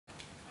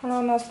Hello,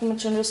 nice to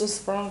meet you. This is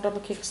from Double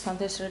Kicks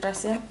Contest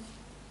Redaction.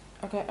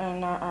 Okay, and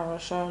now I will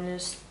show you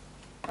this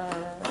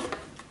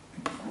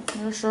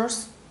new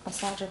shorts.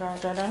 Asante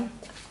Jordan.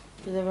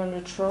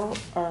 Delivery true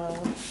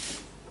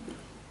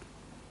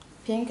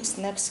pink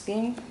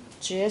snakeskin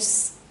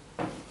jeans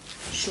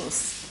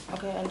shoes.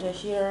 Okay, and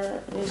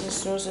here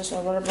these shoes is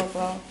available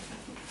from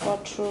 4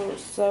 to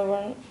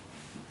 7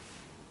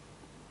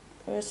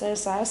 USA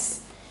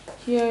size.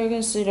 Here you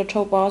can see the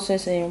toe box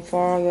is in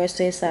 4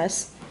 USA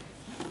size.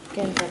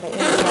 Again, for the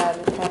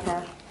inside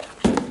paper.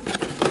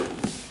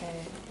 Okay,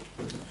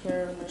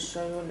 here let me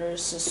show you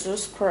this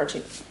shoes quality.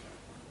 You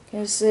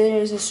can see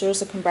these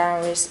shoes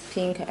combined with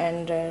pink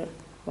and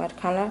white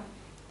color,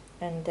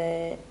 and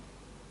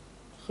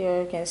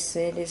here you can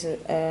see this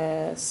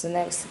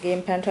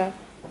snakeskin pattern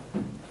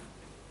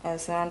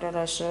as under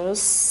the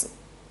shoes,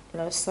 the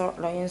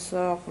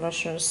insole of the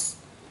shoes.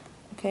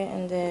 Okay,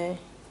 and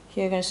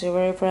here you can see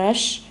very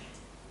fresh.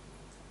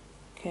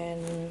 Okay,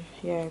 and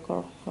here you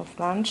go, the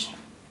front.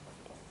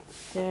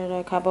 There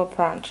the couple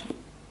plant.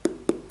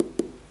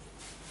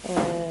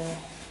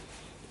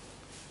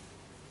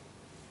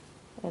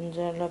 And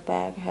the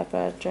back have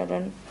a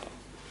Jordan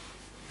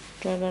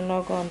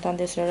logo on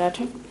this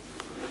letter.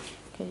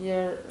 Okay,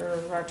 here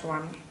right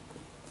one.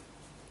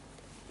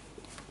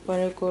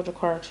 Very good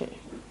quality.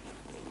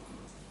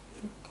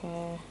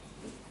 Okay.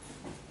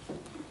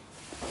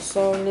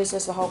 So this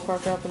is the whole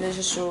quality of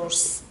these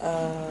shoes.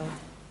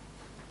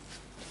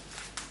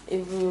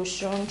 If you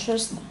show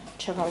interest,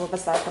 check out our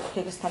website of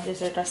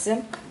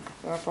Kickstarter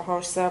for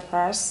wholesale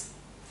price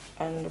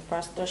and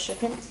faster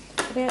shipping.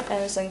 Okay,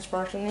 and thanks for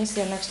watching.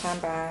 See you next time.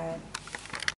 Bye.